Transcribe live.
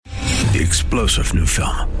The explosive new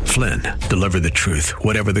film, Flynn, deliver the truth,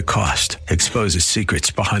 whatever the cost, exposes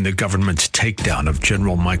secrets behind the government's takedown of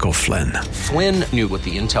General Michael Flynn. Flynn knew what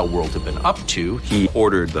the intel world had been up to. He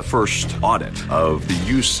ordered the first audit of the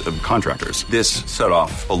use of contractors. This set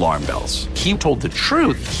off alarm bells. He told the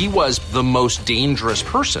truth. He was the most dangerous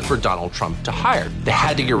person for Donald Trump to hire. They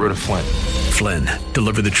had to get rid of Flynn. Flynn,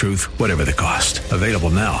 deliver the truth, whatever the cost. Available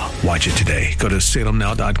now. Watch it today. Go to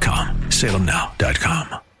salemnow.com.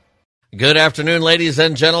 salemnow.com. Good afternoon, ladies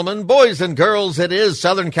and gentlemen, boys and girls. It is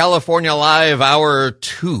Southern California Live, Hour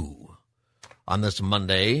 2 on this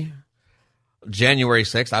Monday, January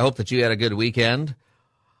 6th. I hope that you had a good weekend.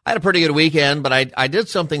 I had a pretty good weekend, but I did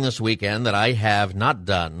something this weekend that I have not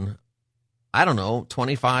done,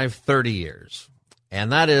 25, 30 years.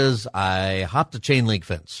 And that is I hopped a chain link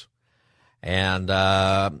fence. And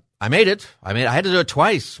I made it. I had to do it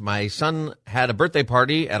twice. My son had a birthday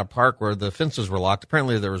party at a park where the fences were locked.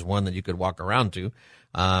 Apparently there was one that you could walk around to,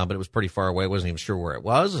 but it was pretty far away. I wasn't even sure where it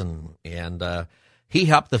was. And he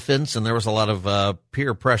hopped the fence, and there was a lot of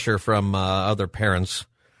peer pressure from other parents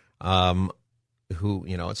who,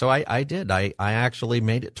 so I did. I actually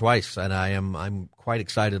made it twice, and I'm quite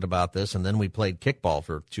excited about this. And then we played kickball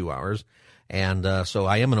for 2 hours. And so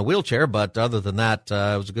I am in a wheelchair, but other than that,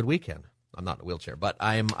 it was a good weekend. I'm not in a wheelchair, but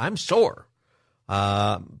I'm sore.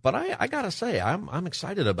 But I gotta say, I'm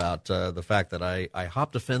excited about the fact that I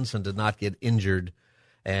hopped a fence and did not get injured,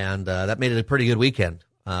 and that made it a pretty good weekend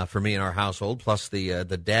for me and our household. Plus, the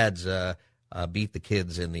dads beat the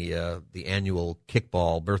kids in the annual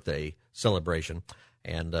kickball birthday celebration,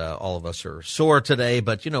 and all of us are sore today.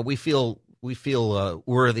 But we feel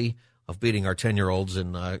worthy of beating our 10-year-olds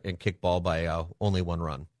in kickball by only one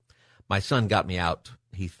run. My son got me out.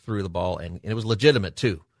 He threw the ball, and it was legitimate,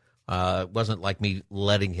 too. It wasn't like me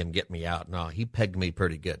letting him get me out. No, he pegged me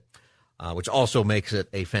pretty good, which also makes it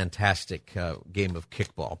a fantastic game of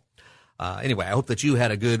kickball. Anyway, I hope that you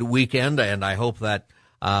had a good weekend, and I hope that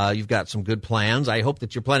you've got some good plans. I hope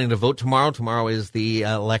that you're planning to vote tomorrow. Tomorrow is the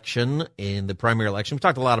election, in the primary election. We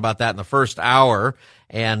talked a lot about that in the first hour,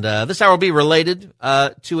 and this hour will be related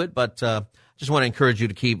to it, but just want to encourage you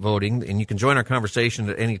to keep voting, and you can join our conversation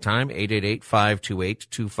at any time,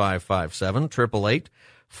 888-528-2557,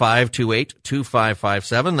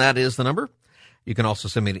 888-528-2557. That is the number. You can also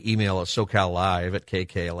send me an email at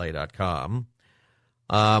socallive@kkla.com.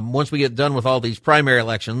 Once we get done with all these primary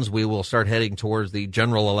elections, we will start heading towards the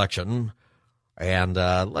general election. And,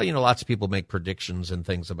 lots of people make predictions and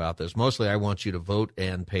things about this. Mostly I want you to vote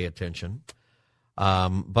and pay attention.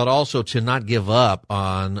 But also to not give up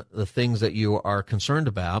on the things that you are concerned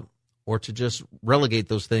about, or to just relegate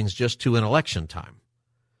those things just to an election time.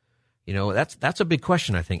 That's a big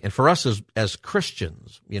question, I think. And for us as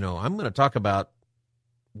Christians, I'm going to talk about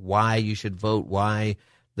why you should vote, why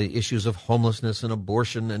the issues of homelessness and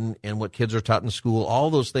abortion and what kids are taught in school,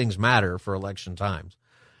 all those things matter for election times.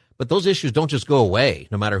 But those issues don't just go away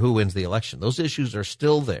no matter who wins the election. Those issues are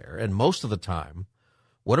still there, and most of the time,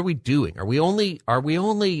 what are we doing? Are we only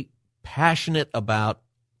passionate about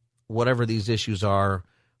whatever these issues are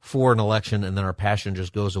for an election, and then our passion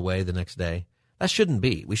just goes away the next day? That shouldn't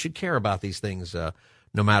be. We should care about these things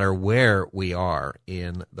no matter where we are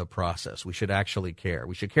in the process. We should actually care.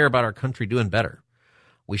 We should care about our country doing better.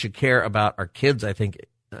 We should care about our kids, I think,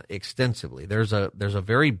 extensively. There's a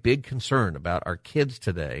very big concern about our kids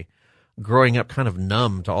today growing up kind of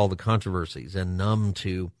numb to all the controversies and numb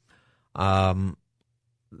to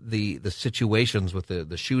the situations with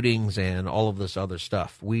the shootings and all of this other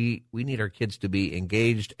stuff. We need our kids to be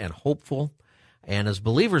engaged and hopeful. And as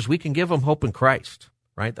believers, we can give them hope in Christ,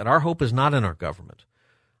 right? That our hope is not in our government.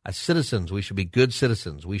 As citizens, we should be good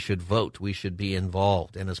citizens. We should vote. We should be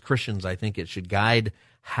involved. And as Christians, I think it should guide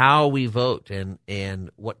how we vote and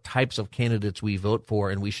what types of candidates we vote for,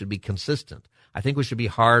 and we should be consistent. I think we should be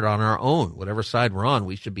hard on our own. Whatever side we're on,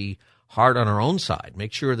 we should be hard on our own side.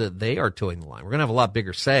 Make sure that they are towing the line. We're going to have a lot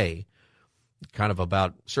bigger say kind of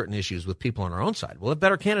about certain issues with people on our own side. We'll have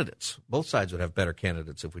better candidates. Both sides would have better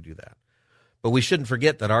candidates if we do that. But we shouldn't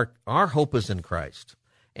forget that our hope is in Christ.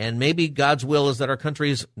 And maybe God's will is that our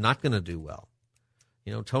country is not going to do well.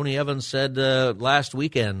 Tony Evans said last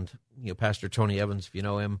weekend, Pastor Tony Evans, if you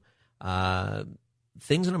know him,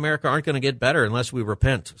 things in America aren't going to get better unless we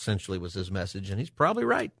repent, essentially was his message. And he's probably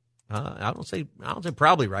right. I don't say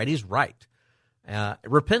probably right. He's right.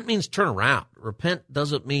 Repent means turn around. Repent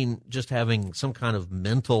doesn't mean just having some kind of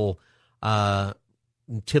mental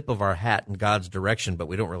tip of our hat in God's direction, but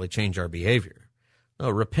we don't really change our behavior. No,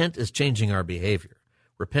 repent is changing our behavior.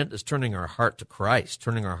 Repent is turning our heart to Christ,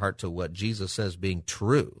 turning our heart to what Jesus says being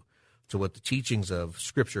true, to what the teachings of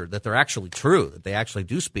Scripture, that they're actually true, that they actually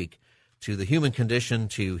do speak to the human condition,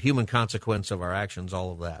 to human consequence of our actions,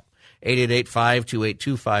 all of that.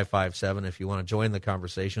 888-528-2557 if you want to join the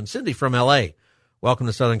conversation. Cindy from L.A., welcome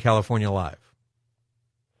to Southern California Live.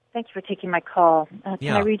 Thank you for taking my call.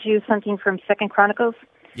 Can I read you something from 2 Chronicles?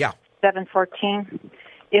 Yeah. 7:14.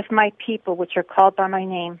 If my people, which are called by my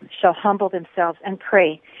name, shall humble themselves and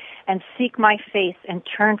pray and seek my face and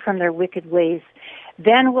turn from their wicked ways,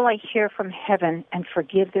 then will I hear from heaven and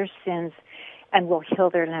forgive their sins and will heal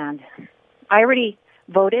their land. I already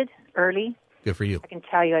voted early. Good for you. I can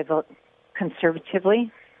tell you I vote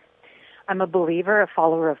conservatively. I'm a believer, a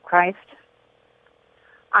follower of Christ.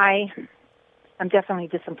 I'm definitely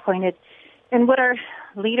disappointed in what our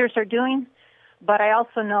leaders are doing, but I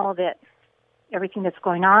also know that everything that's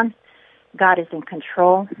going on, God is in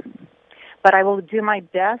control. But I will do my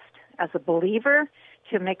best as a believer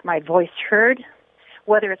to make my voice heard,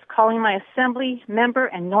 whether it's calling my assembly member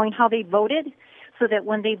and knowing how they voted, so that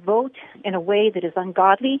when they vote in a way that is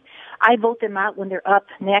ungodly, I vote them out when they're up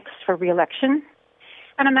next for re-election.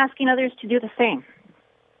 And I'm asking others to do the same,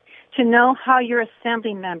 to know how your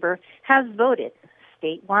assembly member has voted,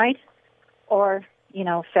 statewide or,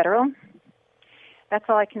 federal. That's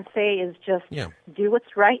all I can say is just do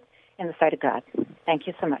what's right in the sight of God. Thank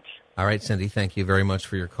you so much. All right, Cindy, thank you very much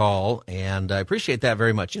for your call, and I appreciate that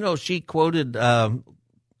very much. She quoted,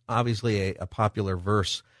 obviously, a popular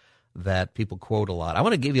verse that people quote a lot. I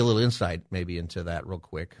want to give you a little insight maybe into that real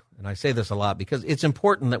quick, and I say this a lot because it's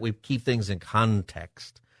important that we keep things in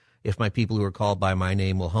context. If my people who are called by my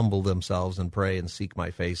name will humble themselves and pray and seek my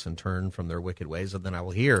face and turn from their wicked ways, and then I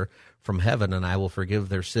will hear from heaven and I will forgive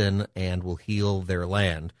their sin and will heal their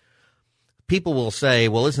land. People will say,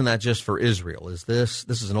 well, isn't that just for Israel? This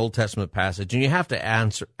is an Old Testament passage, and you have to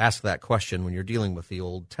ask that question when you're dealing with the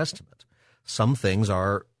Old Testament. Some things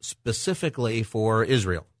are specifically for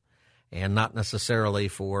Israel and not necessarily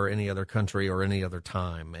for any other country or any other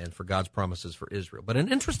time, and for God's promises for Israel. But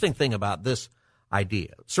an interesting thing about this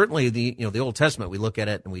idea, certainly the Old Testament, we look at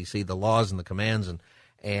it and we see the laws and the commands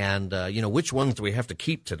and which ones do we have to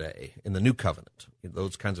keep today in the New Covenant?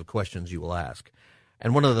 Those kinds of questions you will ask.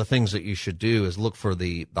 And one of the things that you should do is look for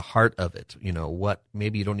the heart of it. What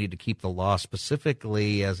maybe you don't need to keep the law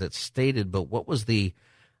specifically as it's stated, but what was the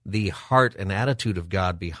heart and attitude of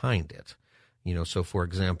God behind it? So for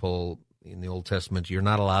example, in the Old Testament, you're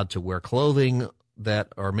not allowed to wear clothing that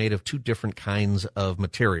are made of two different kinds of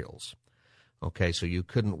materials. Okay, so you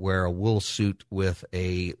couldn't wear a wool suit with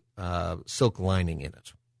a silk lining in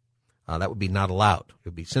it. That would be not allowed. It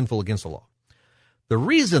would be sinful against the law. The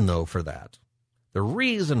reason for that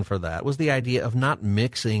was the idea of not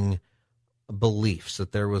mixing beliefs,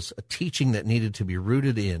 that there was a teaching that needed to be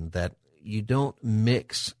rooted in, that you don't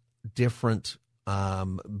mix different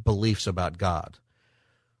beliefs about God.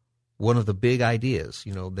 One of the big ideas,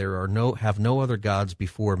 there are have no other gods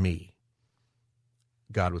before me,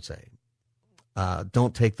 God would say.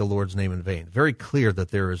 Don't take the Lord's name in vain. Very clear that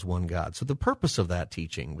there is one God. So the purpose of that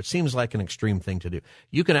teaching, which seems like an extreme thing to do,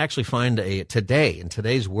 you can actually find in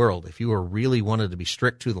today's world, if you really wanted to be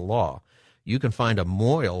strict to the law, you can find a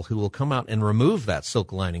mohel who will come out and remove that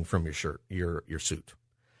silk lining from your shirt, your suit,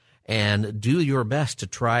 and do your best to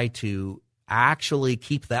try to actually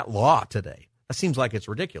keep that law today. That seems like it's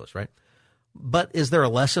ridiculous, right? But is there a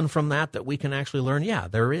lesson from that we can actually learn? Yeah,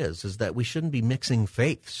 there is that we shouldn't be mixing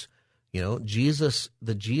faiths.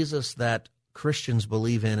 The Jesus that Christians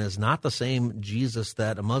believe in is not the same Jesus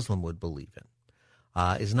that a Muslim would believe in,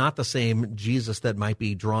 is not the same Jesus that might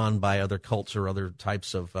be drawn by other cults or other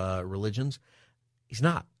types of religions. He's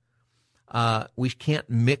not. We can't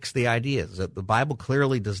mix the ideas. The Bible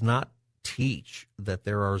clearly does not teach that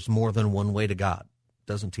there is more than one way to God. It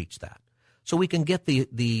doesn't teach that. So we can get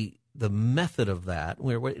the method of that,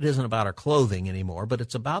 where it isn't about our clothing anymore, but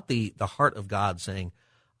it's about the heart of God saying,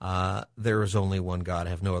 there is only one God, I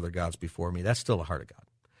have no other gods before me. That's still the heart of God.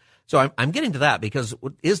 So I'm getting to that because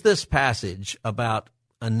is this passage about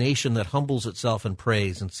a nation that humbles itself and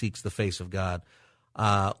prays and seeks the face of God?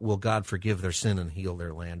 Will God forgive their sin and heal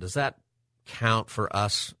their land? Does that count for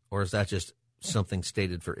us, or is that just something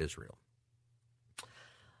stated for Israel?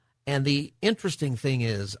 And the interesting thing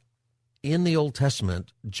is, in the Old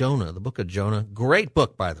Testament, Jonah, the book of Jonah, great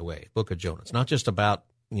book, by the way, book of Jonah. It's not just about,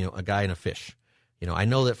 a guy and a fish. I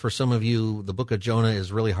know that for some of you, the book of Jonah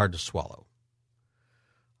is really hard to swallow.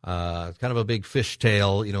 It's kind of a big fish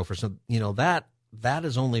tale, for some, that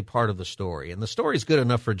is only part of the story. And the story is good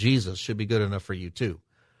enough for Jesus, should be good enough for you too.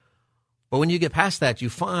 But when you get past that, you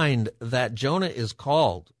find that Jonah is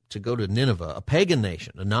called to go to Nineveh, a pagan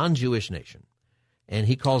nation, a non-Jewish nation. And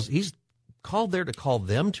he's called there to call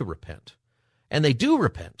them to repent. And they do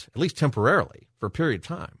repent, at least temporarily, for a period of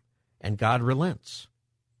time. And God relents.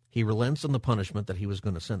 He relents on the punishment that he was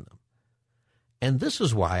going to send them. And this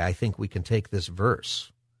is why I think we can take this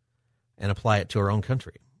verse and apply it to our own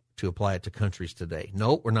country, to apply it to countries today.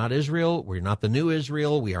 No, we're not Israel. We're not the new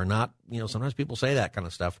Israel. We are not, sometimes people say that kind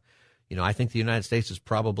of stuff. I think the United States is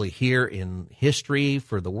probably here in history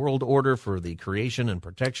for the world order, for the creation and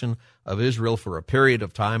protection of Israel for a period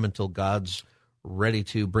of time until God's ready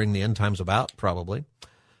to bring the end times about, probably.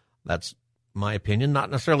 That's my opinion,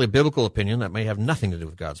 not necessarily a biblical opinion. That may have nothing to do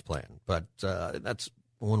with God's plan, but that's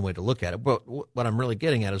one way to look at it. But what I'm really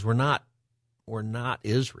getting at is we're not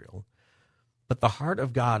Israel, but the heart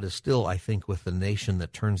of God is still, I think, with the nation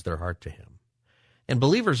that turns their heart to him. And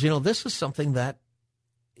believers, this is something that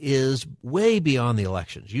is way beyond the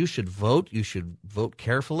elections. You should vote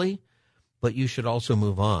carefully, but you should also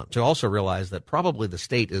move on. To also realize that probably the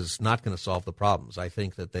state is not going to solve the problems. I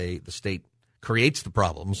think that the state creates the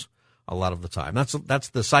problems a lot of the time. That's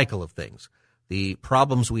the cycle of things. The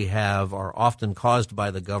problems we have are often caused by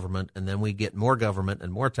the government, and then we get more government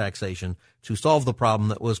and more taxation to solve the problem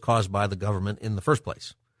that was caused by the government in the first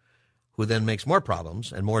place, who then makes more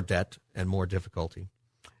problems and more debt and more difficulty.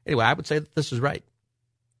 Anyway, I would say that this is right.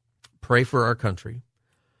 Pray for our country,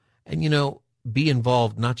 and, be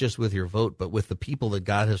involved not just with your vote, but with the people that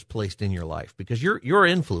God has placed in your life, because your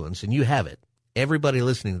influence, and you have it. Everybody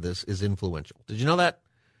listening to this is influential. Did you know that?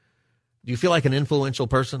 Do you feel like an influential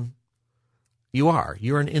person? You are.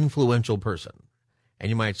 You're an influential person. And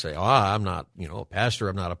you might say, I'm not, a pastor.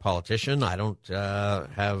 I'm not a politician. I don't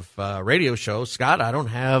have a radio show. Scott, I don't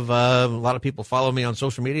have a lot of people follow me on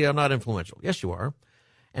social media. I'm not influential. Yes, you are.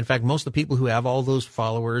 In fact, most of the people who have all those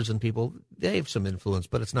followers and people, they have some influence,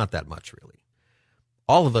 but it's not that much, really.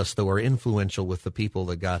 All of us, though, are influential with the people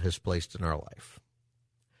that God has placed in our life.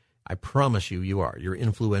 I promise you are. You're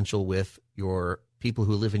influential with your people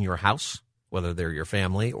who live in your house, whether they're your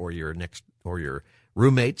family or your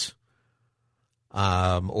roommates,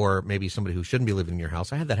 or maybe somebody who shouldn't be living in your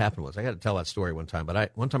house. I had that happen once. I got to tell that story one time.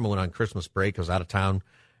 But one time I went on Christmas break. I was out of town,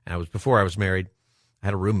 and before I was married. I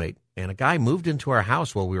had a roommate, and a guy moved into our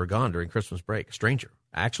house while we were gone during Christmas break. A stranger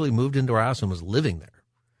actually moved into our house and was living there.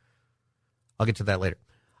 I'll get to that later.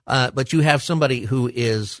 But you have somebody who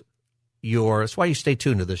is that's why you stay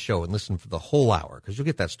tuned to this show and listen for the whole hour, because you'll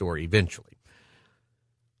get that story eventually.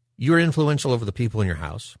 You're influential over the people in your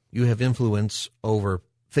house. You have influence over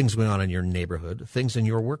things going on in your neighborhood, things in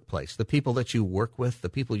your workplace, the people that you work with, the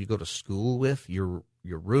people you go to school with, your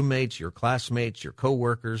roommates, your classmates, your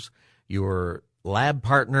coworkers, your lab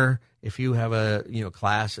partner, if you have a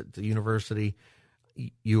class at the university,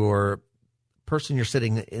 your person you're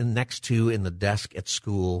sitting next to in the desk at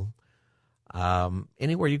school,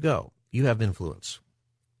 anywhere you go, you have influence.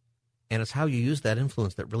 And it's how you use that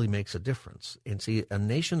influence that really makes a difference. And see, a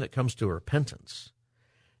nation that comes to repentance,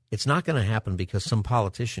 it's not going to happen because some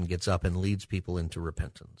politician gets up and leads people into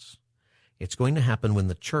repentance. It's going to happen when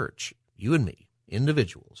the church, you and me,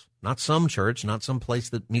 individuals, not some church, not some place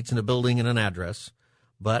that meets in a building and an address,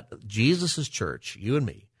 but Jesus' church, you and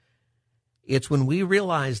me. It's when we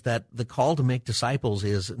realize that the call to make disciples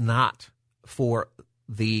is not for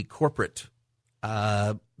the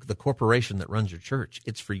corporation that runs your church.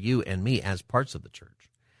 It's for you and me as parts of the church,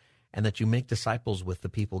 and that you make disciples with the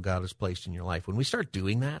people God has placed in your life. When we start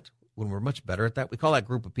doing that, when we're much better at that, we call that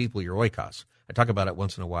group of people your oikos. I talk about it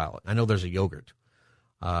once in a while. I know there's a yogurt,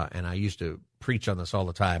 and I used to preach on this all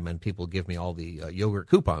the time, and people give me all the yogurt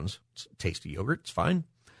coupons. It's tasty yogurt. It's fine.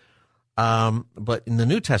 But in the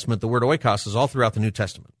New Testament, the word oikos is all throughout the New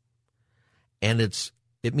Testament. And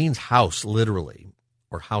it means house, literally,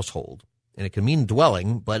 or household. And it can mean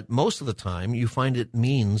dwelling, but most of the time you find it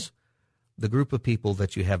means the group of people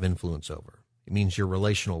that you have influence over. It means your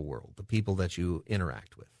relational world, the people that you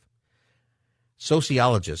interact with.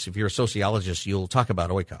 Sociologists, if you're a sociologist, you'll talk about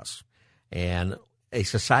oikos. And a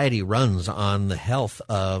society runs on the health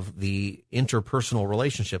of the interpersonal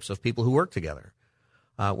relationships of people who work together.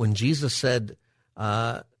 When Jesus said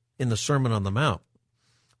in the Sermon on the Mount,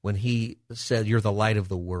 when he said, "You're the light of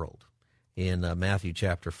the world," in Matthew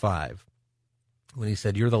chapter 5, when he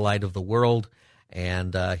said, "You're the light of the world,"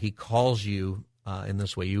 and he calls you in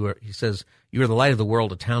this way. He says, "You are the light of the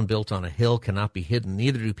world. A town built on a hill cannot be hidden.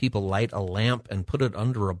 Neither do people light a lamp and put it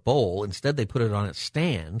under a bowl. Instead, they put it on its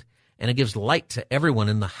stand, and it gives light to everyone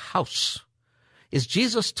in the house." Is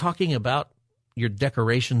Jesus talking about your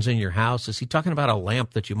decorations in your house? Is he talking about a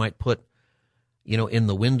lamp that you might put, in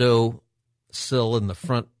the window sill in the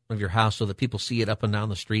front of your house so that people see it up and down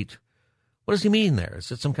the street? What does he mean there? Is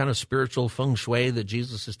it some kind of spiritual feng shui that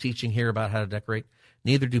Jesus is teaching here about how to decorate?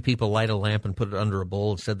 Neither do people light a lamp and put it under a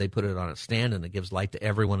bowl. Instead, they put it on a stand, and it gives light to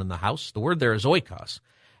everyone in the house. The word there is oikos.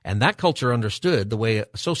 And that culture understood the way a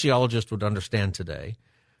sociologist would understand today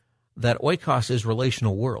that oikos is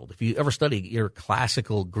relational world. If you ever study your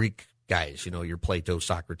classical Greek guys, your Plato,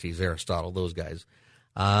 Socrates, Aristotle, those guys,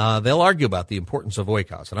 they'll argue about the importance of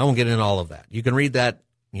oikos. And I won't get into all of that. You can read that.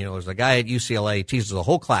 There's a guy at UCLA teaches a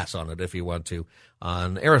whole class on it if you want to,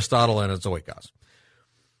 on Aristotle and its oikos.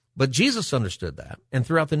 But Jesus understood that. And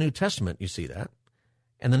throughout the New Testament, you see that.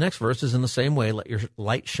 And the next verse is in the same way, let your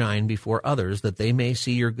light shine before others that they may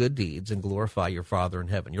see your good deeds and glorify your Father in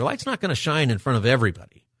heaven. Your light's not going to shine in front of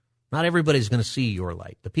everybody. Not everybody's going to see your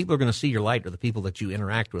light. The people who are going to see your light are the people that you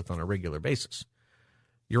interact with on a regular basis.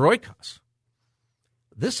 Your oikos.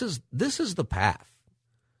 This is the path,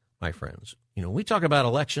 my friends. We talk about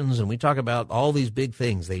elections and we talk about all these big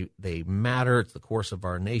things. They matter. It's the course of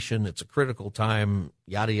our nation. It's a critical time,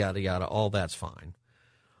 yada, yada, yada. All that's fine.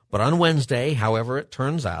 But on Wednesday, however it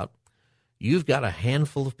turns out, you've got a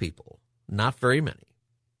handful of people, not very many.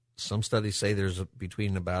 Some studies say there's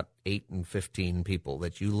between about 8 and 15 people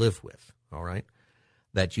that you live with, all right,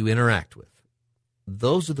 that you interact with.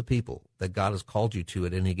 Those are the people that God has called you to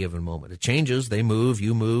at any given moment. It changes. They move.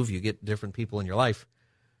 You get different people in your life.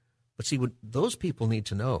 But see, those people need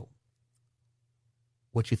to know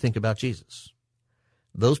what you think about Jesus.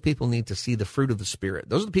 Those people need to see the fruit of the Spirit.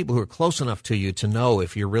 Those are the people who are close enough to you to know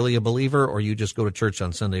if you're really a believer or you just go to church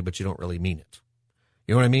on Sunday, but you don't really mean it.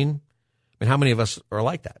 You know what I mean? I mean, how many of us are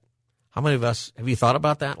like that? How many of us, have you thought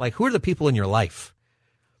about that? Like, who are the people in your life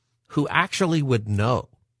who actually would know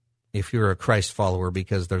if you're a Christ follower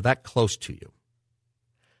because they're that close to you?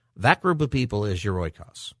 That group of people is your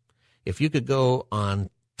oikos. If you could go on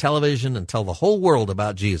television and tell the whole world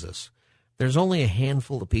about Jesus, there's only a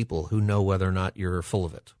handful of people who know whether or not you're full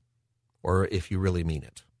of it or if you really mean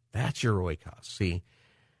it. That's your oikos, see?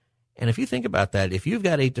 And if you think about that, if you've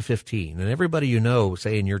got 8 to 15, and everybody you know,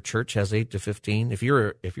 say in your church has 8 to 15, if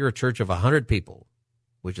you're a church of 100 people,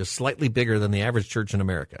 which is slightly bigger than the average church in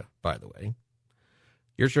America, by the way,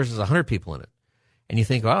 your church has 100 people in it, and you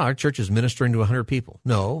think, our church is ministering to 100 people.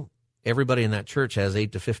 No, everybody in that church has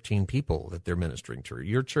 8 to 15 people that they're ministering to.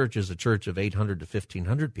 Your church is a church of 800 to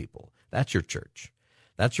 1,500 people. That's your church.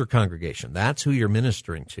 That's your congregation. That's who you're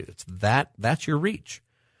ministering to. That's your reach.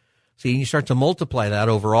 See, you start to multiply that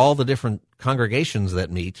over all the different congregations that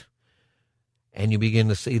meet, and you begin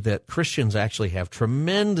to see that Christians actually have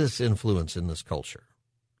tremendous influence in this culture.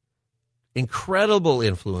 Incredible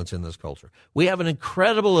influence in this culture. We have an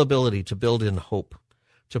incredible ability to build in hope,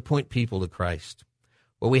 to point people to Christ.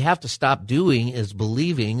 What we have to stop doing is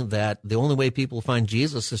believing that the only way people find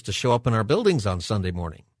Jesus is to show up in our buildings on Sunday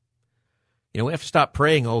morning. We have to stop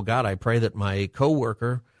praying, oh, God, I pray that my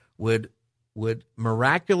coworker would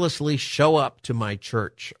miraculously show up to my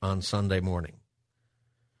church on Sunday morning.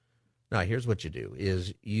 Now, here's what you do,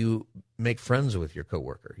 is you make friends with your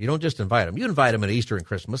coworker. You don't just invite him. You invite him at Easter and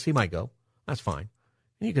Christmas. He might go. That's fine.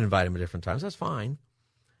 And you can invite him at different times. That's fine.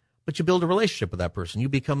 But you build a relationship with that person. You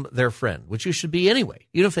become their friend, which you should be anyway.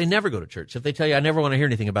 Even if they never go to church. If they tell you, I never want to hear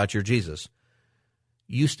anything about your Jesus,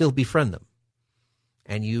 you still befriend them.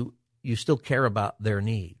 And you still care about their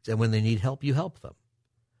needs. And when they need help, you help them.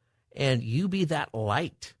 And you be that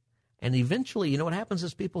light. And eventually, what happens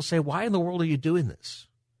is people say, why in the world are you doing this?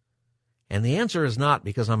 And the answer is not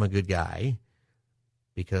because I'm a good guy,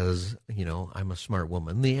 because, I'm a smart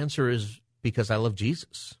woman. The answer is because I love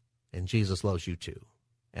Jesus, and Jesus loves you too.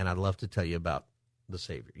 And I'd love to tell you about the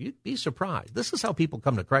Savior. You'd be surprised. This is how people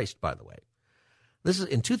come to Christ, by the way. This is,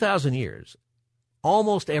 in 2,000 years,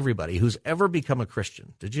 almost everybody who's ever become a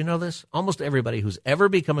Christian, did you know this? Almost everybody who's ever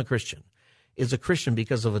become a Christian is a Christian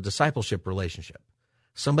because of a discipleship relationship.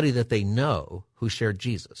 Somebody that they know who shared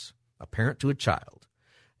Jesus, a parent to a child,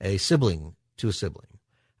 a sibling to a sibling,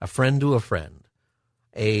 a friend to a friend,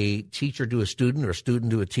 a teacher to a student or a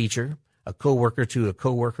student to a teacher, a coworker to a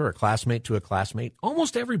coworker, a classmate to a classmate.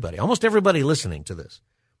 Almost everybody listening to this.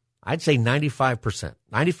 I'd say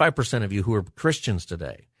 95% of you who are Christians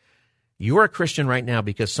today, you are a Christian right now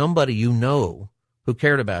because somebody you know who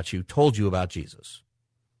cared about you told you about Jesus.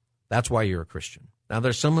 That's why you're a Christian. Now,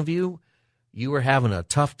 there's some of you were having a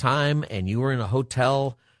tough time and you were in a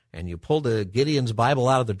hotel and you pulled a Gideon's Bible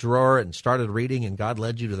out of the drawer and started reading, and God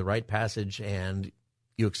led you to the right passage and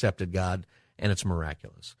you accepted God, and it's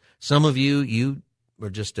miraculous. Some of you were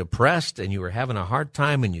just depressed and you were having a hard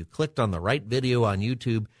time and you clicked on the right video on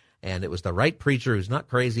YouTube and it was the right preacher who's not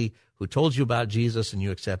crazy who told you about Jesus and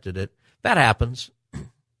you accepted it. That happens,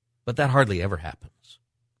 but that hardly ever happens.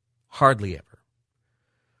 Hardly ever.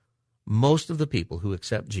 Most of the people who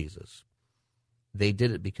accept Jesus, they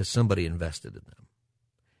did it because somebody invested in them.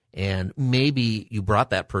 And maybe you brought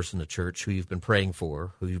that person to church who you've been praying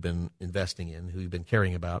for, who you've been investing in, who you've been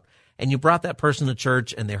caring about, and you brought that person to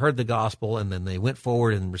church and they heard the gospel and then they went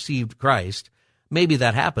forward and received Christ. Maybe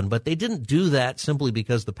that happened, but they didn't do that simply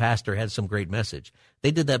because the pastor had some great message.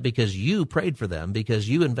 They did that because you prayed for them, because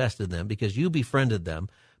you invested in them, because you befriended them,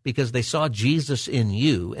 because they saw Jesus in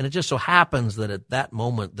you. And it just so happens that at that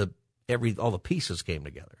moment, all the pieces came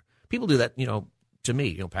together. People do that, to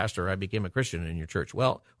me, Pastor, I became a Christian in your church.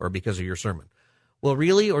 Well, or because of your sermon. Well,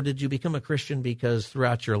 really? Or did you become a Christian because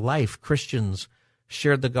throughout your life, Christians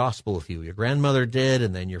shared the gospel with you? Your grandmother did,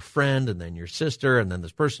 and then your friend, and then your sister, and then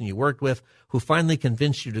this person you worked with who finally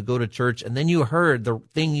convinced you to go to church, and then you heard the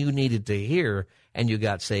thing you needed to hear, and you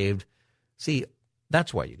got saved. See,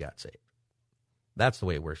 that's why you got saved. That's the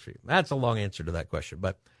way it works for you. That's a long answer to that question.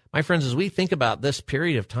 But, my friends, as we think about this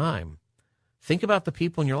period of time, think about the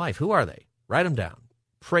people in your life. Who are they? Write them down.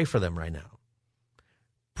 Pray for them right now.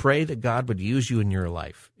 Pray that God would use you in your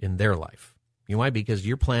life, in their life. You might, because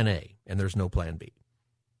you're plan A and there's no plan B.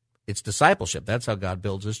 It's discipleship. That's how God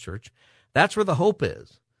builds his church. That's where the hope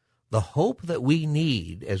is. The hope that we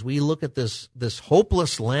need as we look at this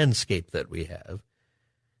hopeless landscape that we have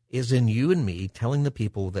is in you and me telling the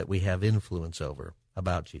people that we have influence over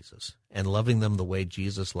about Jesus and loving them the way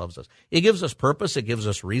Jesus loves us. It gives us purpose. It gives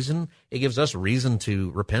us reason. It gives us reason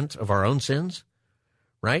to repent of our own sins,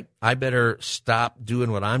 right? I better stop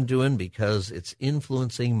doing what I'm doing because it's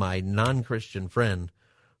influencing my non-Christian friend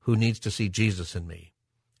who needs to see Jesus in me.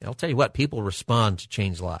 And I'll tell you what, people respond to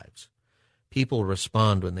changed lives. People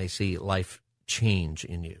respond when they see life change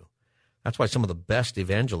in you. That's why some of the best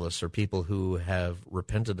evangelists are people who have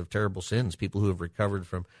repented of terrible sins, people who have recovered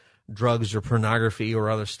from drugs or pornography or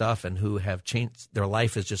other stuff, and who have changed. Their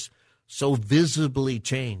life is just so visibly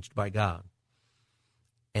changed by God.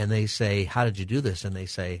 And they say, how did you do this? And they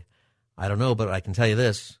say, I don't know, but I can tell you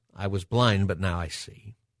this. I was blind, but now I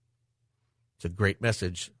see. It's a great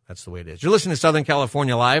message. That's the way it is. You're listening to Southern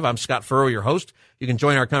California Live. I'm Scott Furrow, your host. You can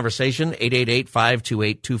join our conversation.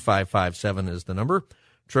 888-528-2557 is the number.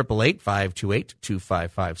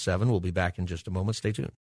 888-528-2557. We'll be back in just a moment. Stay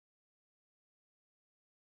tuned.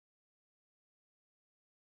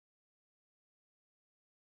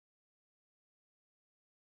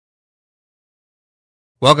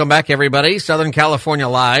 Welcome back, everybody. Southern California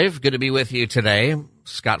Live. Good to be with you today.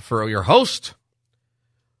 Scott Furrow, your host.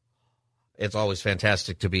 It's always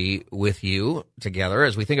fantastic to be with you together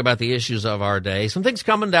as we think about the issues of our day. Some things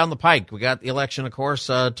coming down the pike. We got the election, of course,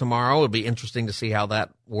 tomorrow. It'll be interesting to see how that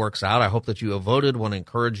works out. I hope that you have voted. Want to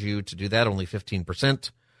encourage you to do that. Only 15%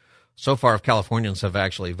 so far of Californians have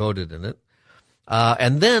actually voted in it.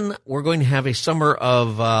 And then we're going to have a summer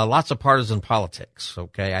of lots of partisan politics.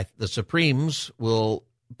 Okay, the Supremes will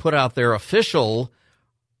put out their official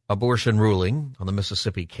abortion ruling on the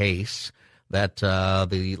Mississippi case. That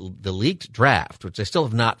the leaked draft, which they still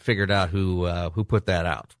have not figured out who put that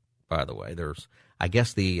out. By the way, there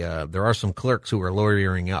are some clerks who are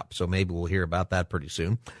lawyering up, so maybe we'll hear about that pretty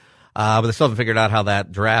soon. But they still haven't figured out how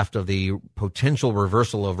that draft of the potential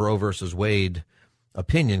reversal of Roe versus Wade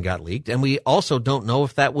opinion got leaked, and we also don't know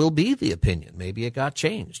if that will be the opinion. Maybe it got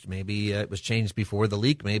changed. Maybe it was changed before the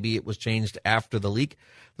leak. Maybe it was changed after the leak.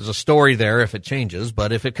 There's a story there if it changes,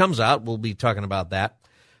 but if it comes out, we'll be talking about that.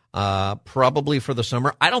 Probably for the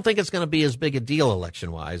summer. I don't think it's going to be as big a deal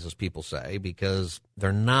election-wise as people say, because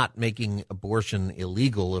they're not making abortion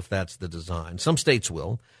illegal if that's the design. Some states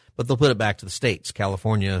will, but they'll put it back to the states.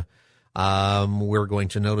 California, we're going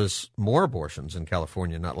to notice more abortions in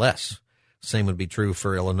California, not less. Same would be true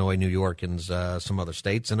for Illinois, New York, and some other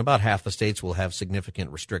states. And about half the states will have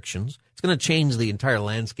significant restrictions. It's going to change the entire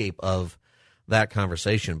landscape of that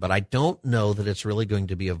conversation, but I don't know that it's really going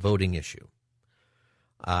to be a voting issue.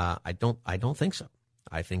 I don't think so.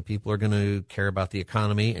 I think people are going to care about the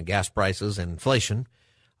economy and gas prices and inflation,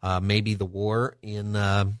 maybe the war in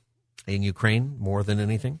Ukraine more than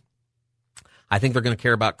anything. I think they're going to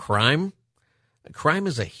care about crime. Crime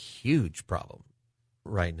is a huge problem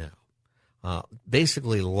right now.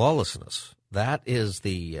 Basically, lawlessness. That is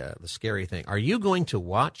the scary thing. Are you going to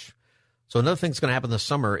watch? So another thing that's going to happen this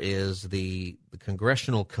summer is the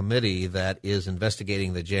congressional committee that is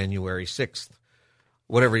investigating the January 6th.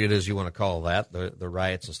 Whatever it is you want to call that, the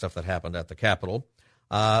riots and stuff that happened at the Capitol,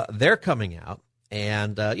 they're coming out.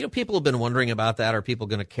 And, people have been wondering about that. Are people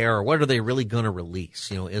going to care? Or what are they really going to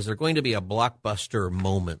release? Is there going to be a blockbuster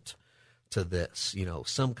moment to this?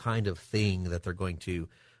 Some kind of thing that they're going to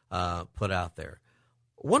put out there.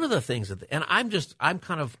 One of the things that, and I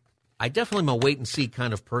definitely am a wait and see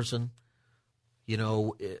kind of person.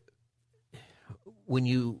 When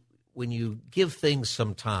you when you give things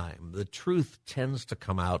some time, the truth tends to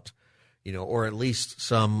come out, or at least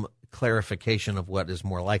some clarification of what is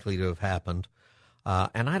more likely to have happened.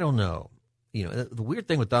 And I don't know. The weird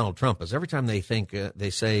thing with Donald Trump is every time they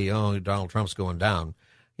say, Donald Trump's going down,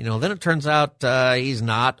 then it turns out he's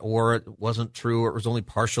not, or it wasn't true, or it was only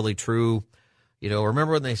partially true.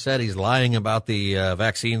 Remember when they said he's lying about the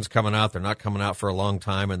vaccines coming out? They're not coming out for a long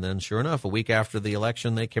time. And then sure enough, a week after the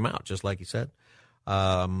election, they came out, just like he said.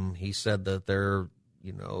 He said that they're,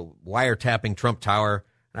 wiretapping Trump Tower.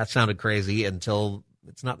 That sounded crazy until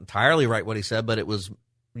it's not entirely right what he said, but it was,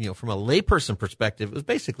 from a layperson perspective, it was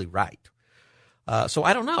basically right. So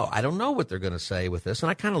I don't know. I don't know what they're going to say with this, and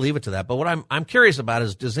I kind of leave it to that. But what I'm curious about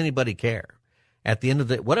is, does anybody care? At the end of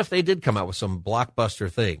what if they did come out with some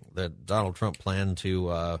blockbuster thing that Donald Trump planned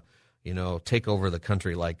to, take over the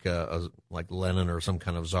country like Lenin or some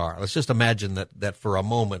kind of czar? Let's just imagine that for a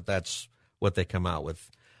moment that's what they come out with.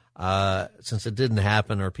 Since it didn't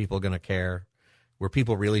happen, are people going to care? Were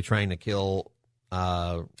people really trying to kill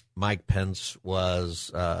Mike Pence? Was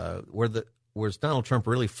Donald Trump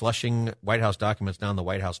really flushing White House documents down the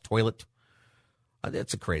White House toilet?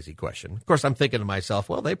 That's a crazy question. Of course, I'm thinking to myself,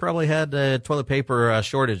 well, they probably had a toilet paper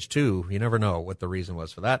shortage, too. You never know what the reason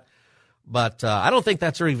was for that. But I don't think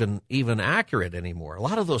that's even accurate anymore. A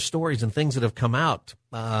lot of those stories and things that have come out,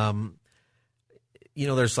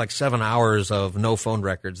 there's like 7 hours of no phone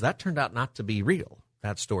records. That turned out not to be real,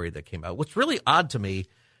 that story that came out. What's really odd to me,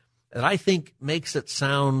 that I think makes it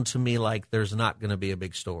sound to me like there's not going to be a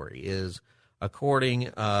big story, is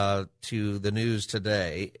according to the news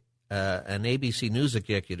today, an ABC News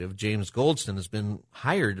executive, James Goldston, has been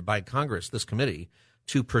hired by Congress, this committee,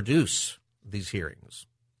 to produce these hearings,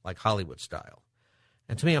 like Hollywood style.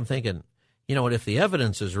 And to me, I'm thinking, if the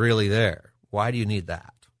evidence is really there, why do you need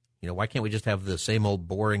that? Why can't we just have the same old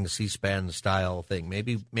boring C-SPAN style thing?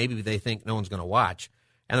 Maybe they think no one's going to watch,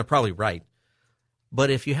 and they're probably right. But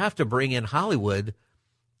if you have to bring in Hollywood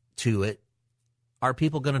to it, are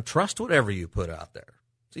people going to trust whatever you put out there?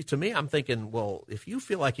 See, to me, I'm thinking, well, if you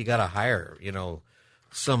feel like you got to hire,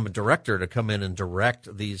 some director to come in and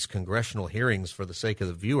direct these congressional hearings for the sake of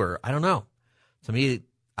the viewer, I don't know. To me,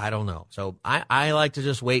 I don't know. So I like to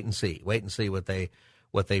just wait and see what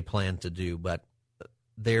they plan to do. But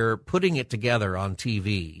they're putting it together on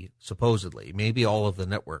TV, supposedly, maybe all of the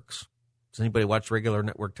networks. Does anybody watch regular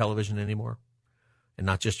network television anymore? And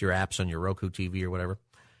not just your apps on your Roku TV or whatever?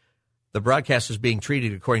 The broadcast is being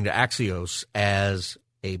treated, according to Axios, as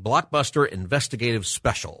a blockbuster investigative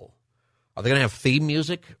special. Are they going to have theme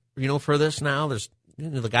music, for this now? There's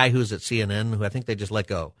the guy who's at CNN, who I think they just let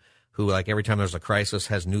go, who, like, every time there's a crisis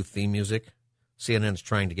has new theme music. CNN's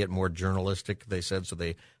trying to get more journalistic, they said, so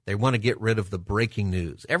they want to get rid of the breaking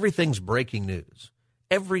news. Everything's breaking news.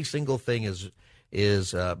 Every single thing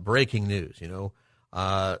is breaking news,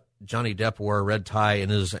 Johnny Depp wore a red tie in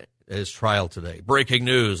his trial today. Breaking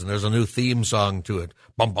news, and there's a new theme song to it.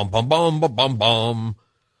 Bum, bum, bum, bum, bum, bum, bum.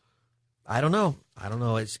 I don't know.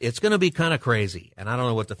 It's going to be kind of crazy, and I don't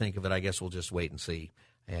know what to think of it. I guess we'll just wait and see.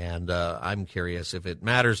 And I'm curious if it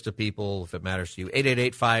matters to people, if it matters to you.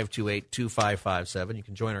 888-528-2557. You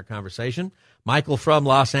can join our conversation. Michael from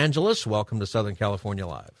Los Angeles, welcome to Southern California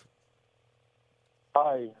Live.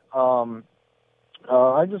 Hi.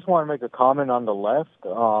 I just want to make a comment on the left.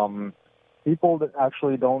 People that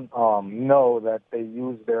actually don't know that they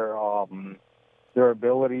use their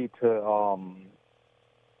ability to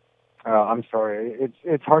I'm sorry,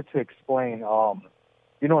 it's hard to explain.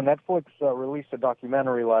 Netflix released a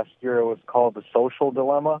documentary last year. It was called The Social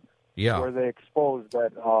Dilemma. Yeah. Where they exposed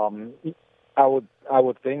that I would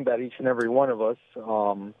think that each and every one of us,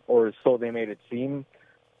 or so they made it seem,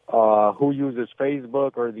 who uses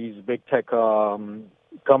Facebook or these big tech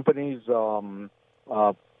companies,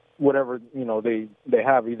 whatever they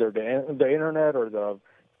have, either the internet or the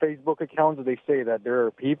Facebook accounts. They say that there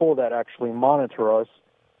are people that actually monitor us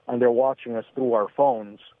and they're watching us through our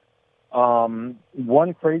phones.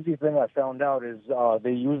 One crazy thing I found out is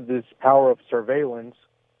they use this power of surveillance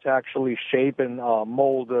to actually shape and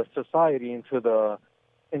mold society into the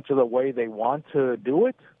way they want to do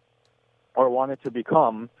it or want it to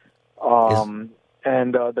become. And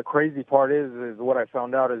the crazy part is what I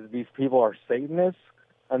found out is these people are Satanists,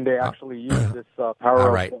 and they actually use this power. All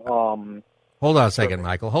right. Hold on a second,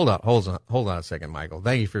 Michael. Hold on a second, Michael.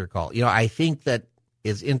 Thank you for your call. I think that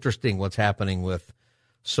is interesting what's happening with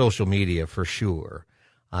social media for sure.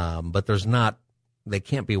 But they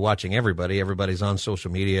can't be watching everybody. Everybody's on social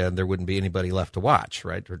media, and there wouldn't be anybody left to watch,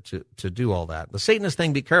 right, or to do all that. The Satanist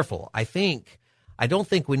thing, be careful. I don't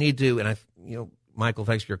think we need to, and Michael,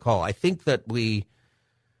 thanks for your call. I think that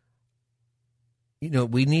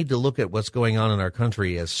we need to look at what's going on in our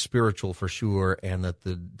country as spiritual for sure, and that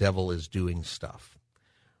the devil is doing stuff.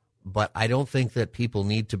 But I don't think that people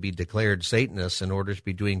need to be declared Satanists in order to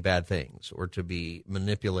be doing bad things or to be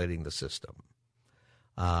manipulating the system.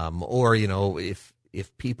 Or, if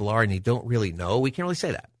people are and you don't really know, we can't really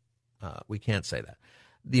say that. We can't say that.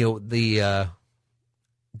 The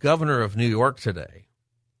governor of New York today,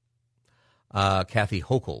 Kathy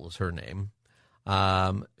Hochul is her name.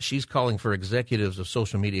 She's calling for executives of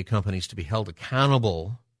social media companies to be held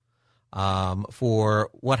accountable for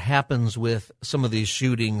what happens with some of these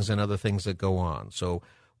shootings and other things that go on. So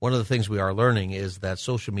one of the things we are learning is that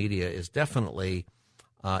social media is definitely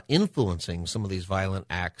influencing some of these violent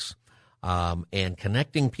acts and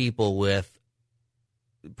connecting people with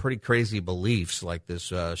pretty crazy beliefs, like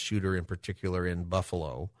this shooter in particular in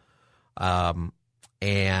Buffalo.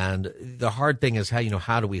 And the hard thing is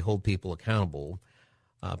how do we hold people accountable?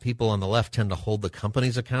 People on the left tend to hold the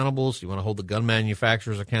companies accountable. So you want to hold the gun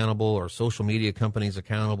manufacturers accountable or social media companies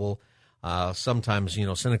accountable. Sometimes,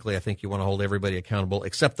 cynically, I think you want to hold everybody accountable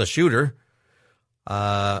except the shooter,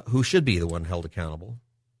 who should be the one held accountable.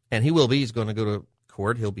 And he will be. He's going to go to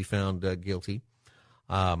court. He'll be found guilty.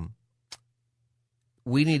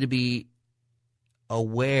 We need to be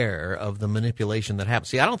aware of the manipulation that happens.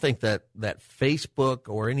 See, I don't think that Facebook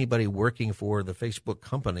or anybody working for the Facebook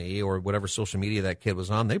company or whatever social media that kid was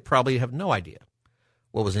on, they probably have no idea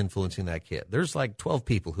what was influencing that kid. There's like 12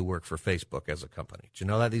 people who work for Facebook as a company. Do you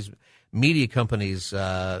know that? These media companies,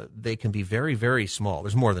 they can be very, very small.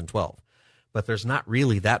 There's more than 12, but there's not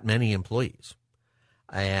really that many employees.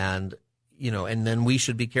 And, and then we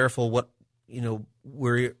should be careful what,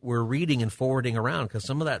 we're reading and forwarding around, because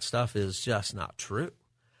some of that stuff is just not true.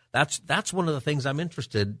 That's one of the things I'm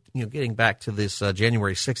interested, getting back to this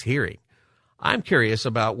January 6th hearing. I'm curious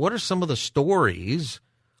about what are some of the stories,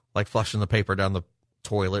 like flushing the paper down the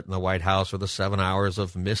toilet in the White House, or the 7 hours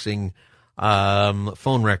of missing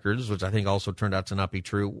phone records, which I think also turned out to not be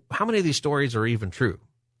true. How many of these stories are even true?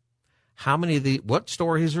 What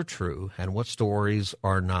stories are true and what stories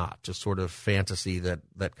are not? Just sort of fantasy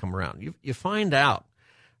that come around. You find out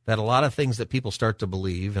that a lot of things that people start to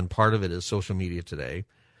believe, and part of it is social media today,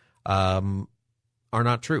 are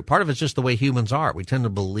not true. Part of it's just the way humans are. We tend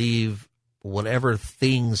to believe whatever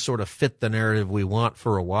things sort of fit the narrative we want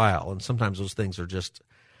for a while, and sometimes those things are just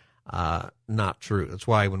not true. That's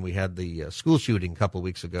why when we had the school shooting a couple of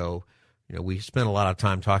weeks ago, we spent a lot of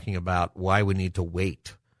time talking about why we need to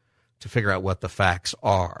wait to figure out what the facts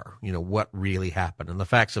are, what really happened. And the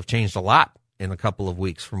facts have changed a lot in a couple of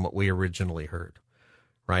weeks from what we originally heard,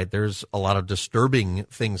 right? There's a lot of disturbing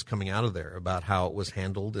things coming out of there about how it was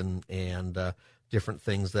handled and different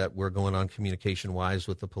things that were going on communication-wise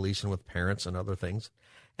with the police and with parents and other things.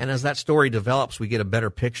 And as that story develops, we get a better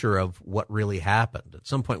picture of what really happened. At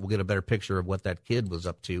some point, we'll get a better picture of what that kid was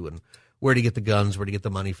up to and where to get the guns, where to get the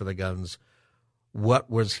money for the guns. What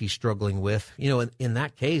was he struggling with? In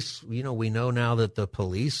that case, we know now that the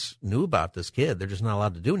police knew about this kid. They're just not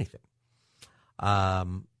allowed to do anything.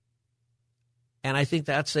 And I think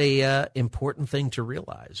that's a important thing to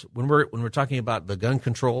realize when we're talking about the gun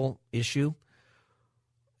control issue.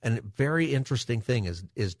 And a very interesting thing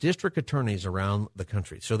is district attorneys around the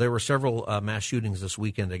country. So there were several mass shootings this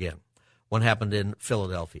weekend again. One happened in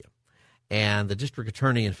Philadelphia. And the district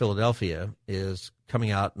attorney in Philadelphia is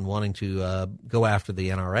coming out and wanting to go after the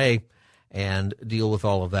NRA and deal with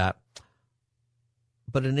all of that.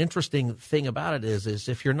 But an interesting thing about it is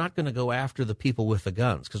if you're not going to go after the people with the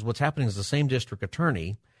guns, because what's happening is the same district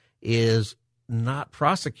attorney is not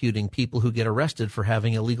prosecuting people who get arrested for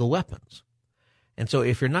having illegal weapons. And so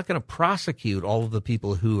if you're not going to prosecute all of the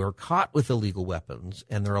people who are caught with illegal weapons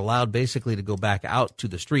and they're allowed basically to go back out to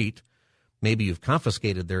the street, maybe you've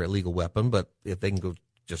confiscated their illegal weapon, but if they can go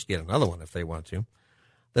just get another one if they want to,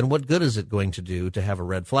 then what good is it going to do to have a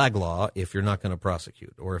red flag law if you're not going to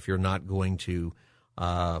prosecute or if you're not going to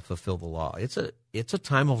fulfill the law? It's a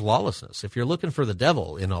time of lawlessness. If you're looking for the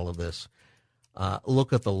devil in all of this,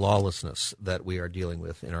 look at the lawlessness that we are dealing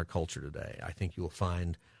with in our culture today. I think you will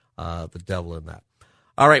find the devil in that.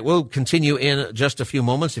 All right, we'll continue in just a few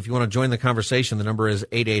moments. If you want to join the conversation, the number is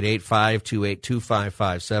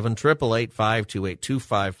 888-528-2557,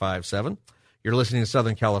 888-528-2557. You're listening to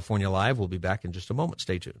Southern California Live. We'll be back in just a moment.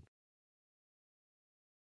 Stay tuned.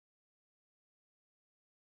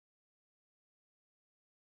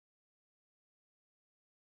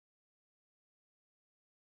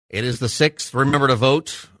 It is the 6th. Remember to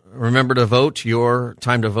vote. Remember to vote. Your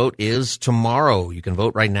time to vote is tomorrow. You can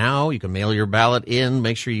vote right now. You can mail your ballot in.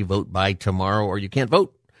 Make sure you vote by tomorrow, or you can't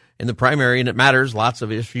vote in the primary, and it matters. Lots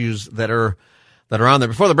of issues that are on there.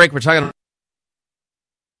 Before the break, we're talking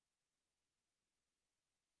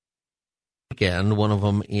weekend, one of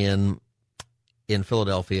them in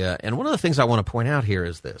Philadelphia. And one of the things I want to point out here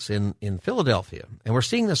is this. In Philadelphia, and we're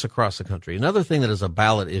seeing this across the country, another thing that is a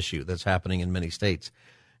ballot issue that's happening in many states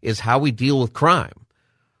is how we deal with crime.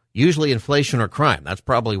 Usually inflation or crime. That's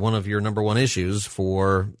probably one of your number one issues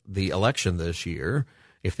for the election this year.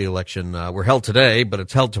 If the election were held today, but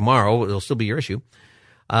it's held tomorrow, it'll still be your issue.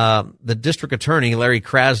 The district attorney, Larry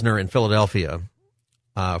Krasner in Philadelphia,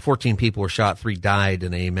 14 people were shot, 3 died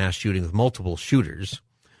in a mass shooting with multiple shooters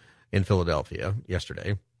in Philadelphia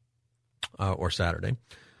yesterday or Saturday.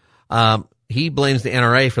 He blames the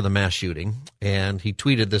NRA for the mass shooting, and he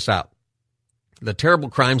tweeted this out. The terrible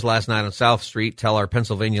crimes last night on South Street tell our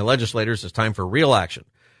Pennsylvania legislators it's time for real action.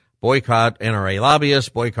 Boycott NRA lobbyists,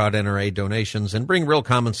 boycott NRA donations, and bring real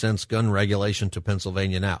common sense gun regulation to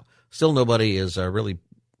Pennsylvania now. Still nobody is really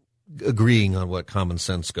agreeing on what common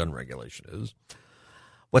sense gun regulation is.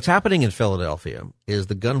 What's happening in Philadelphia is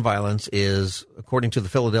the gun violence is, according to the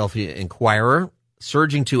Philadelphia Inquirer,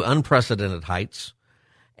 surging to unprecedented heights.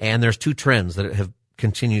 And there's 2 trends that have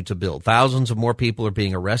continued to build. Thousands of more people are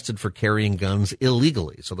being arrested for carrying guns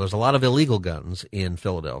illegally. So there's a lot of illegal guns in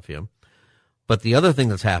Philadelphia. But the other thing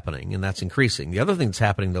that's happening, and that's increasing, the other thing that's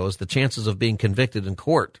happening, though, is the chances of being convicted in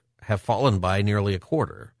court have fallen by nearly a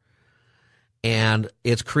quarter. And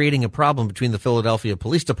it's creating a problem between the Philadelphia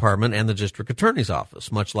Police Department and the District Attorney's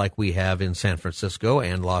Office, much like we have in San Francisco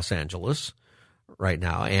and Los Angeles right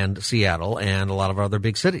now, and Seattle and a lot of other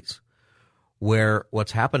big cities, where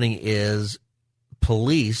what's happening is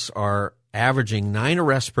police are averaging 9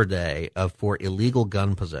 arrests per day for illegal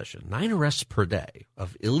gun possession. 9 arrests per day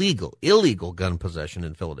of illegal gun possession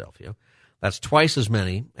in Philadelphia. That's twice as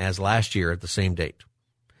many as last year at the same date.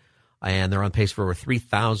 And they're on pace for over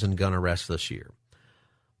 3,000 gun arrests this year.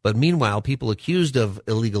 But meanwhile, people accused of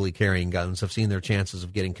illegally carrying guns have seen their chances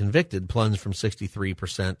of getting convicted plunge from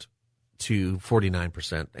 63% to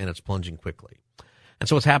 49%, and it's plunging quickly. And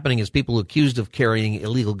so what's happening is people accused of carrying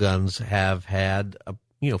illegal guns have had a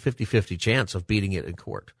 50-50 chance of beating it in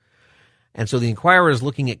court. And so the Inquirer is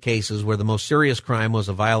looking at cases where the most serious crime was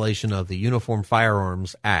a violation of the Uniform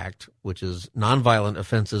Firearms Act, which is nonviolent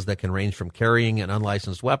offenses that can range from carrying an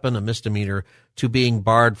unlicensed weapon, a misdemeanor, to being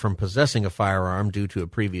barred from possessing a firearm due to a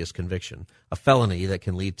previous conviction, a felony that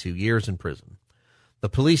can lead to years in prison. The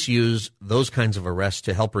police use those kinds of arrests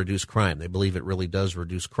to help reduce crime. They believe it really does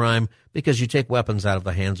reduce crime because you take weapons out of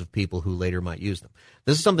the hands of people who later might use them.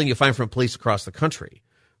 This is something you find from police across the country,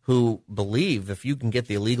 who believe if you can get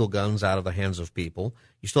the illegal guns out of the hands of people,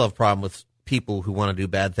 you still have a problem with people who want to do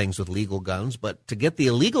bad things with legal guns, but to get the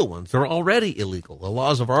illegal ones, they're already illegal. The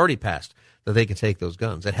laws have already passed that they can take those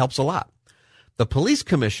guns. It helps a lot. The police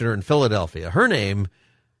commissioner in Philadelphia, her name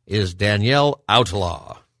is Danielle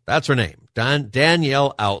Outlaw. That's her name,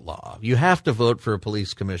 Danielle Outlaw. You have to vote for a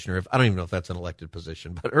police commissioner. I don't even know if that's an elected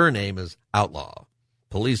position, but her name is Outlaw.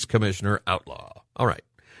 Police Commissioner Outlaw. All right.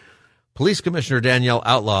 Police Commissioner Danielle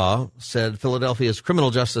Outlaw said Philadelphia's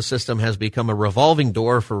criminal justice system has become a revolving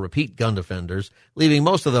door for repeat gun offenders, leaving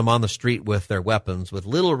most of them on the street with their weapons with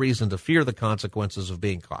little reason to fear the consequences of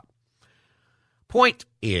being caught. Point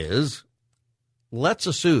is, let's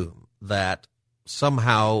assume that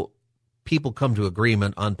somehow people come to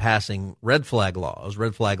agreement on passing red flag laws.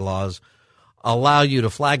 Red flag laws allow you to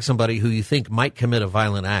flag somebody who you think might commit a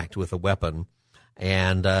violent act with a weapon,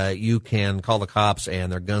 and you can call the cops,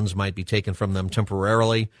 and their guns might be taken from them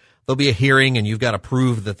temporarily. There'll be a hearing, and you've got to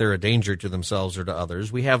prove that they're a danger to themselves or to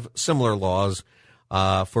others. We have similar laws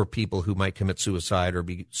for people who might commit suicide or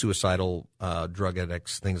be suicidal drug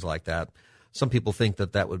addicts, things like that. Some people think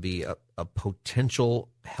that that would be a potential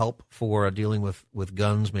help for dealing with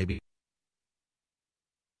guns, maybe.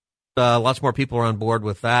 Lots more people are on board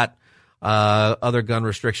with that. Other gun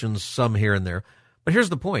restrictions, some here and there. But here's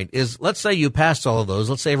the point, is let's say you passed all of those.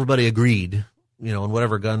 Let's say everybody agreed, on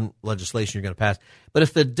whatever gun legislation you're going to pass. But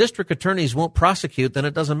if the district attorneys won't prosecute, then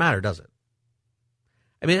it doesn't matter, does it?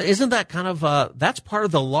 I mean, isn't that kind of that's part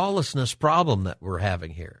of the lawlessness problem that we're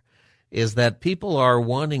having here, is that people are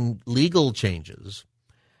wanting legal changes.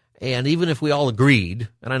 And even if we all agreed,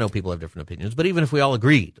 and I know people have different opinions, but even if we all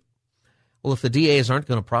agreed, well, if the DAs aren't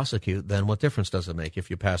going to prosecute, then what difference does it make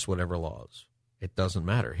if you pass whatever laws? It doesn't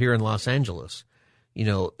matter. Here in Los Angeles,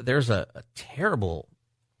 there's a terrible,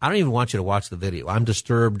 I don't even want you to watch the video. I'm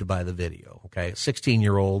disturbed by the video, okay? A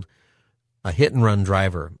 16-year-old, a hit-and-run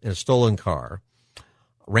driver in a stolen car,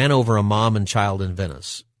 ran over a mom and child in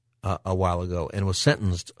Venice a while ago and was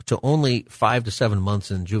sentenced to only 5 to 7 months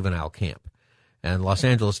in juvenile camp. And Los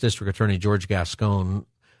Angeles District Attorney George Gascon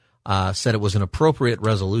said it was an appropriate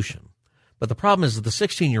resolution. But the problem is that the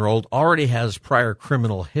 16-year-old already has prior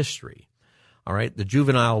criminal history. All right, the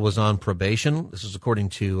juvenile was on probation. This is according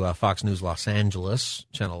to Fox News Los Angeles,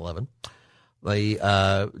 Channel 11.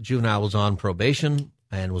 The juvenile was on probation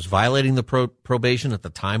and was violating the probation at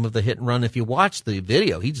the time of the hit and run. If you watch the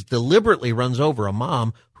video, he deliberately runs over a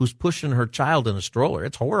mom who's pushing her child in a stroller.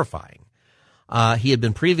 It's horrifying. He had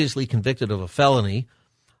been previously convicted of a felony,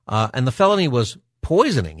 and the felony was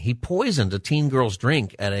poisoning. He poisoned a teen girl's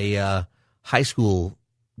drink at a high school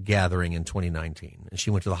gathering in 2019, and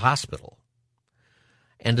she went to the hospital.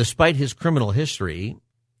 And despite his criminal history,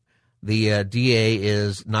 the DA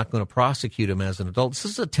is not going to prosecute him as an adult. This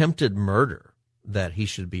is attempted murder that he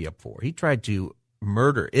should be up for. He tried to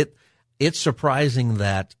murder. It's surprising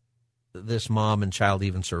that this mom and child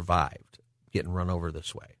even survived getting run over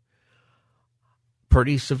this way.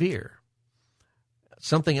 Pretty severe.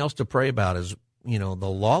 Something else to pray about is, the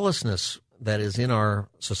lawlessness that is in our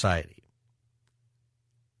society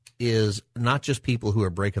is not just people who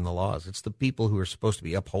are breaking the laws. It's the people who are supposed to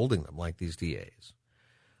be upholding them, like these DAs.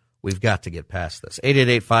 We've got to get past this.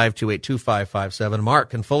 888-528-2557.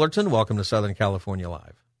 Mark in Fullerton, welcome to Southern California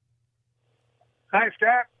Live. Hi,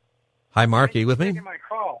 Scott. Hi, Mark. Are you with me? Taking my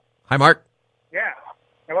call. Hi, Mark. Yeah.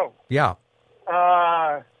 Hello. Yeah.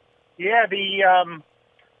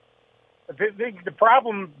 The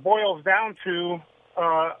problem boils down to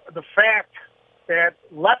the fact that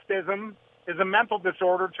leftism is a mental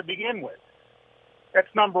disorder to begin with. That's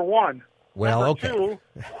number one. Well, number okay. Two,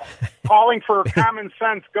 calling for common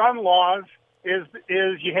sense gun laws is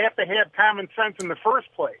you have to have common sense in the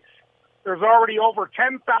first place. There's already over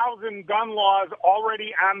 10,000 gun laws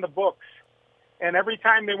already on the books. And every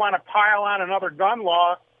time they want to pile on another gun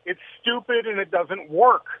law, it's stupid and it doesn't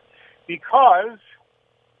work because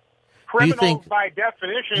criminals, by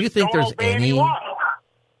definition, don't obey any law.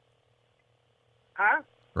 Huh?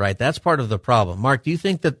 Right, that's part of the problem. Mark, do you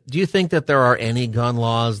think that there are any gun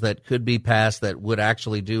laws that could be passed that would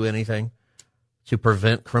actually do anything to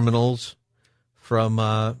prevent criminals from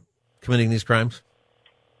committing these crimes?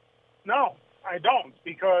 No, I don't,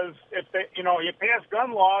 because if you pass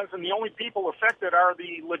gun laws and the only people affected are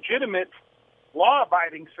the legitimate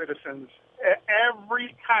law-abiding citizens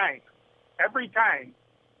every time.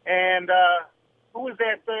 And who was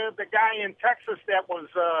that? The guy in Texas that was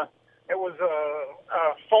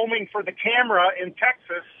foaming for the camera in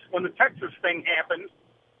Texas when the Texas thing happened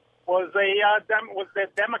was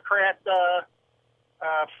that Democrat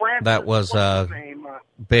Francis. That was name?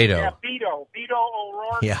 Beto. Yeah, Beto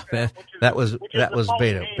O'Rourke. Yeah, that was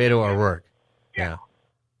Beto. Beto O'Rourke. Yeah.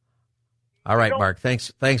 All right, Mark.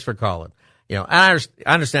 Thanks for calling. I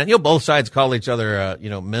understand. Both sides call each other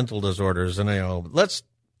mental disorders, and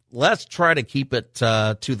let's try to keep it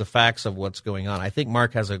to the facts of what's going on. I think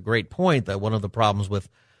Mark has a great point that one of the problems with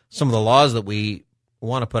some of the laws that we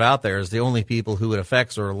want to put out there is the only people who it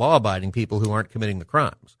affects are law-abiding people who aren't committing the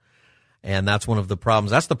crimes. And that's one of the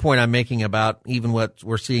problems. That's the point I'm making about even what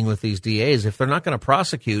we're seeing with these DAs. If they're not going to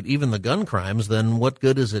prosecute even the gun crimes, then what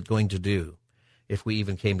good is it going to do if we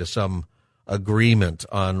even came to some agreement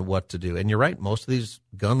on what to do? And you're right, most of these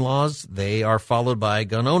gun laws, they are followed by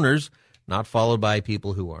gun owners, not followed by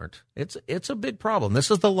people who aren't. It's a big problem.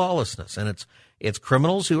 This is the lawlessness, and it's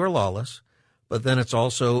criminals who are lawless, but then it's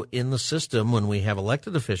also in the system when we have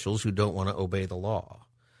elected officials who don't want to obey the law.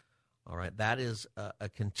 All right, that is a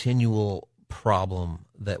continual problem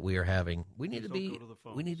that we are having. We need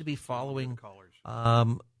to be following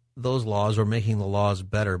those laws or making the laws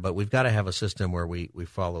better, but we've got to have a system where we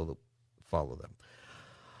follow them.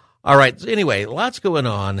 All right. So anyway, lots going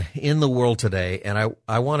on in the world today, and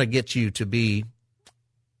I want to get you to be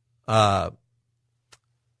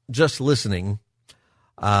just listening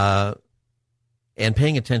and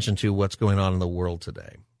paying attention to what's going on in the world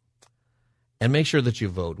today. And make sure that you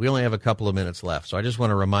vote. We only have a couple of minutes left, so I just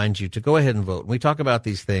want to remind you to go ahead and vote. We talk about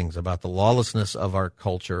these things, about the lawlessness of our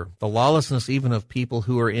culture, the lawlessness even of people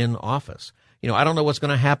who are in office. I don't know what's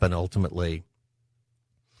going to happen ultimately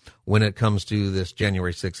when it comes to this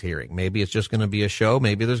January 6th hearing. Maybe it's just going to be a show.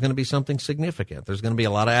 Maybe there's going to be something significant. There's going to be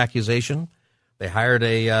a lot of accusation. They hired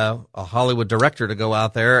a Hollywood director to go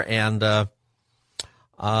out there and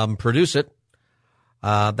produce it.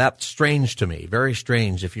 That's strange to me, very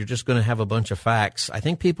strange. If you're just going to have a bunch of facts, I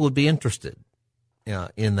think people would be interested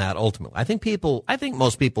in that ultimately. I think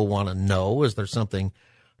most people want to know, is there something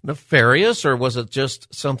nefarious, or was it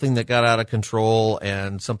just something that got out of control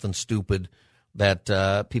and something stupid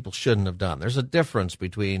that people shouldn't have done? There's a difference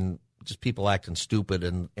between just people acting stupid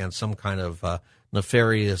and some kind of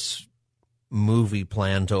nefarious movie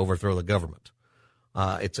plan to overthrow the government.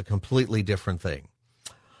 It's a completely different thing.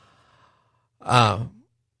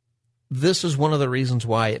 This is one of the reasons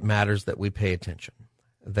why it matters that we pay attention,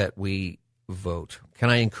 that we vote. Can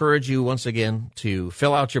I encourage you once again to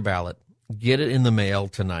fill out your ballot, get it in the mail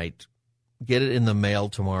tonight, get it in the mail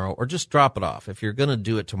tomorrow, or just drop it off. If you're going to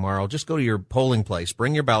do it tomorrow, just go to your polling place,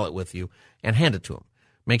 bring your ballot with you, and hand it to them.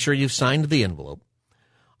 Make sure you've signed the envelope.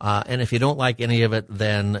 And if you don't like any of it,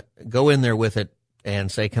 then go in there with it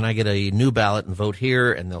and say, can I get a new ballot and vote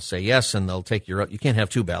here? And they'll say yes, and they'll take you can't have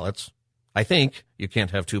two ballots. I think you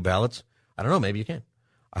can't have two ballots. I don't know, maybe you can.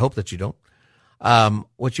 I hope that you don't.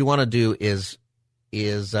 What you want to do is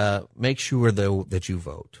make sure, though, that you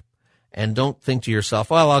vote. And don't think to yourself,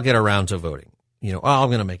 well, I'll get around to voting. I'm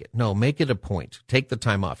going to make it. No, make it a point. Take the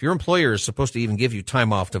time off. Your employer is supposed to even give you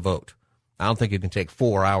time off to vote. I don't think you can take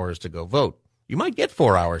 4 hours to go vote. You might get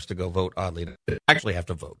 4 hours to go vote, oddly. You actually have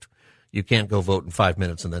to vote. You can't go vote in 5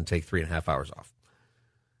 minutes and then take 3.5 hours off.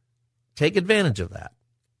 Take advantage of that.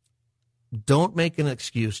 Don't make an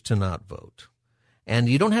excuse to not vote. And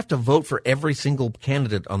you don't have to vote for every single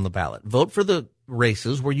candidate on the ballot. Vote for the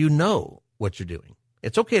races where you know what you're doing.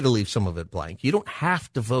 It's okay to leave some of it blank. You don't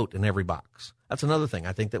have to vote in every box. That's another thing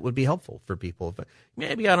I think that would be helpful for people.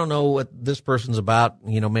 Maybe I don't know what this person's about.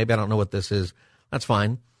 Maybe I don't know what this is. That's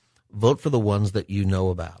fine. Vote for the ones that you know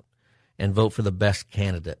about and vote for the best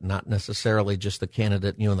candidate, not necessarily just the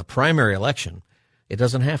candidate. In the primary election, it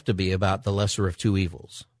doesn't have to be about the lesser of two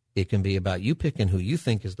evils. It can be about you picking who you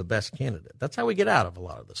think is the best candidate. That's how we get out of a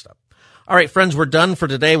lot of this stuff. All right, friends, we're done for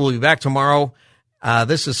today. We'll be back tomorrow.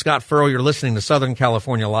 This is Scott Furrow. You're listening to Southern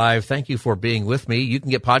California Live. Thank you for being with me. You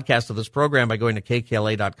can get podcasts of this program by going to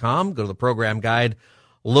kkla.com. Go to the program guide.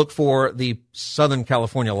 Look for the Southern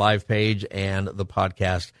California Live page and the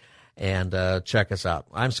podcast, and check us out.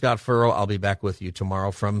 I'm Scott Furrow. I'll be back with you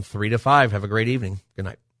tomorrow from 3 to 5. Have a great evening. Good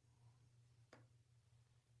night.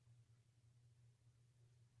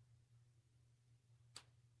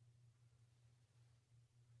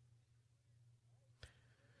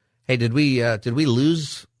 Hey, did we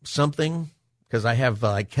lose something? Because I have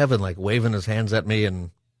Kevin waving his hands at me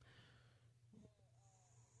and.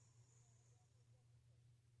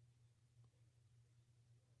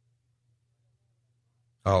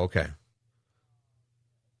 Oh, okay.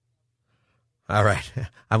 All right.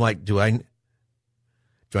 I'm like, do I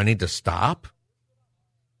need to stop?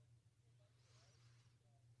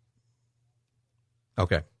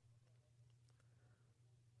 Okay.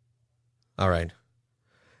 All right.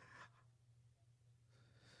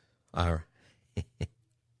 All right.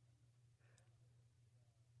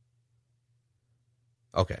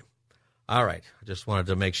 Okay. All right. I just wanted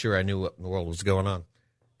to make sure I knew what in the world was going on.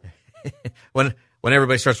 When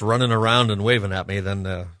everybody starts running around and waving at me, then,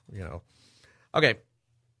 Okay.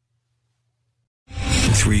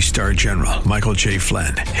 3-star General Michael J.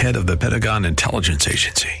 Flynn, head of the Pentagon Intelligence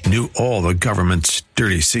Agency, knew all the government's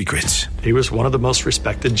dirty secrets. He was one of the most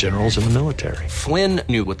respected generals in the military. Flynn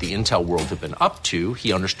knew what the intel world had been up to.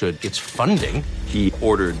 He understood its funding. He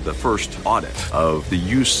ordered the first audit of the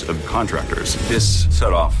use of contractors. This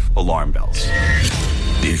set off alarm bells.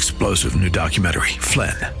 The explosive new documentary,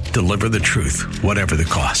 Flynn, Deliver the Truth, Whatever the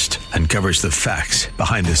Cost, uncovers the facts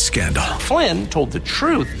behind this scandal. Flynn told the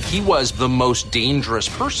truth. He was the most dangerous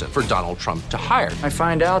person for Donald Trump to hire. I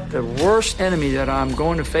find out the worst enemy that I'm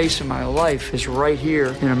going to face in my life is right here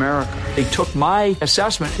in America. They took my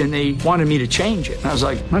assessment and they wanted me to change it. And I was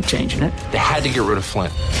like, I'm not changing it. They had to get rid of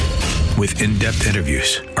Flynn. With in-depth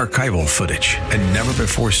interviews, archival footage, and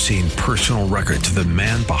never-before-seen personal records of the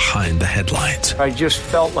man behind the headlines. I just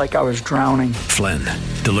felt like I was drowning. Flynn,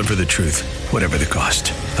 Deliver the Truth, Whatever the Cost.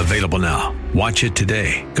 Available now. Watch it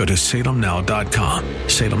today. Go to salemnow.com.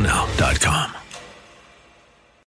 salemnow.com.